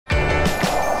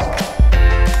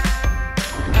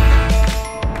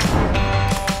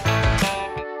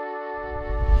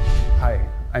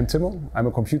I'm Timmo. I'm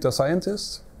a computer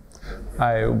scientist.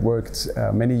 I worked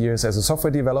many years as a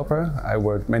software developer. I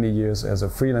worked many years as a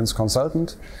freelance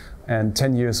consultant. And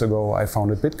 10 years ago, I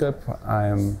founded Bitgrip.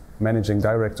 I'm managing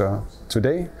director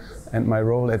today. And my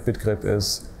role at Bitgrip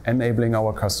is enabling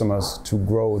our customers to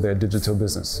grow their digital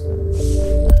business.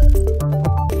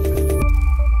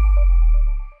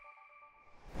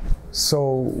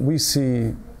 So we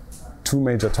see two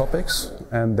major topics,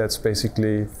 and that's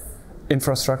basically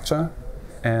infrastructure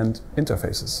and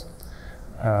interfaces.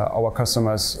 Our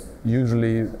customers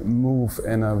usually move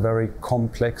in a very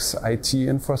complex IT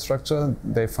infrastructure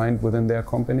they find within their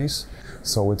companies.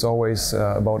 So it's always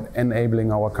about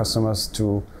enabling our customers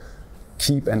to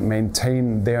keep and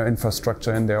maintain their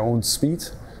infrastructure in their own speed.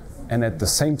 And at the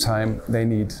same time, they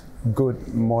need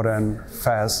good, modern,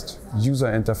 fast user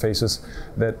interfaces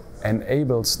that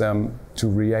enables them to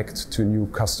react to new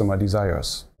customer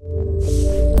desires.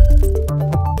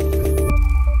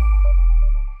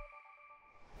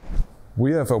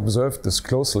 We have observed this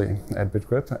closely at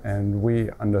Bitgrip, and we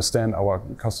understand our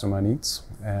customer needs.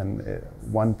 And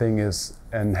one thing is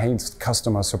enhanced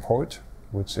customer support,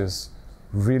 which is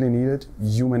really needed,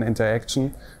 human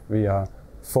interaction via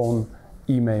phone,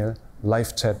 email,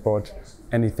 live chatbot,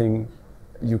 anything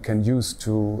you can use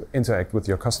to interact with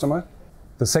your customer.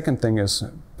 The second thing is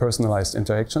personalized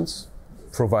interactions,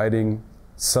 providing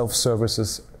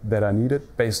self-services that are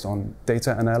needed based on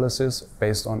data analysis,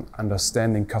 based on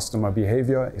understanding customer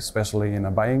behavior, especially in a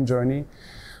buying journey,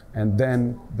 and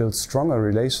then build stronger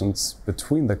relations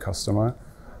between the customer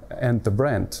and the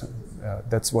brand.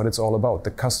 That's what it's all about. The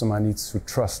customer needs to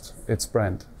trust its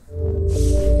brand.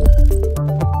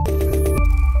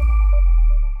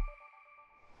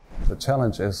 The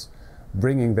challenge is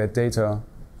bringing that data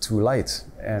to light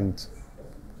and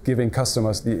giving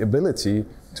customers the ability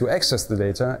to access the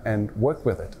data and work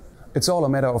with it. It's all a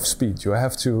matter of speed. You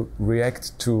have to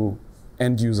react to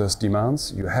end users'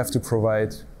 demands. You have to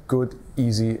provide good,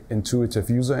 easy, intuitive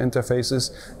user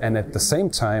interfaces. And at the same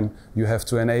time, you have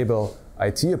to enable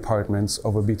IT departments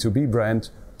of a B2B brand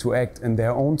to act in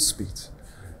their own speed.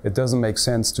 It doesn't make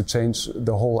sense to change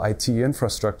the whole IT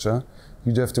infrastructure.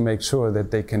 You have to make sure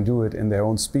that they can do it in their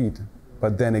own speed.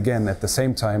 But then again, at the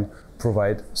same time,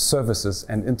 provide services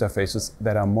and interfaces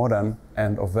that are modern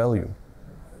and of value.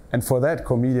 And for that,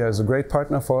 CoreMedia is a great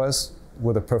partner for us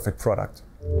with a perfect product.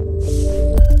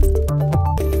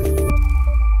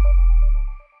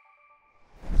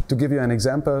 To give you an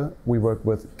example, we work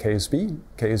with KSB.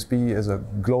 KSB is a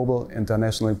global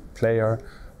international player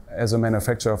as a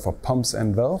manufacturer for pumps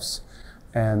and valves.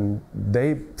 And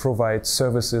they provide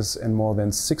services in more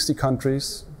than 60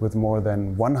 countries with more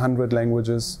than 100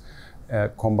 languages,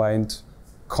 combined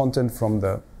content from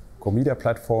the CoreMedia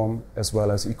platform as well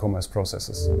as e-commerce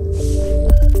processes.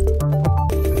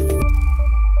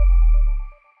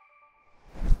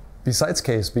 Besides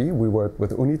KSB, we work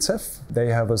with UNICEF. They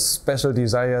have a special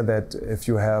desire that if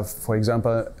you have, for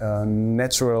example, a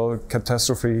natural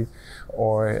catastrophe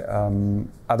or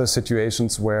other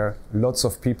situations where lots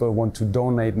of people want to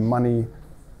donate money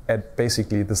at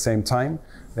basically the same time,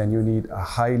 then you need a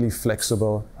highly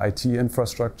flexible IT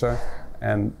infrastructure,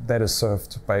 and that is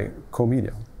served by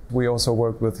CoreMedia. We also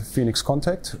work with Phoenix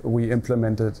Contact. We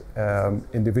implemented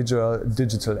individual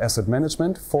digital asset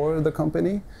management for the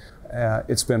company.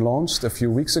 It's been launched a few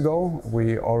weeks ago.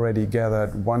 We already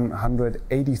gathered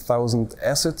 180,000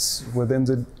 assets within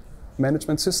the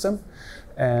management system.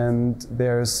 And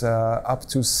there's up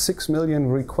to 6 million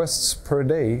requests per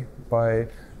day by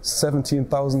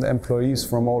 17,000 employees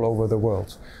from all over the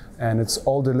world. And it's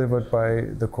all delivered by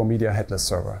the CoreMedia headless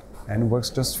server, and it works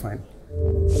just fine.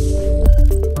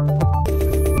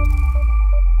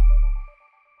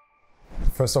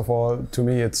 First of all, to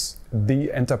me, it's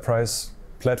the enterprise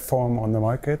platform on the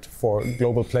market for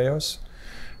global players.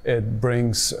 It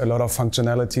brings a lot of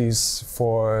functionalities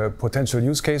for potential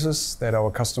use cases that our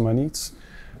customer needs.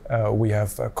 We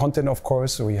have content, of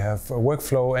course, we have a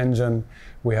workflow engine,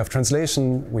 we have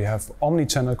translation, we have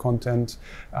omni-channel content,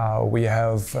 we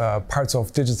have parts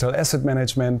of digital asset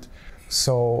management.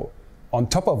 So on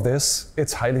top of this,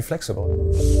 it's highly flexible.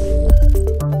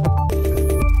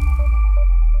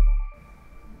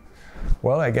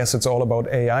 Well, I guess it's all about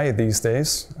AI these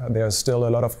days. There's still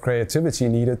a lot of creativity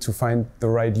needed to find the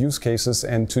right use cases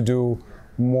and to do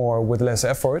more with less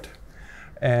effort.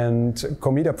 And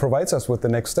CoreMedia provides us with the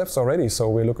next steps already, so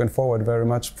we're looking forward very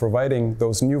much providing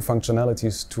those new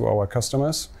functionalities to our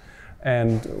customers.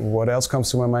 And what else comes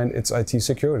to my mind? It's IT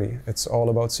security. It's all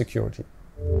about security.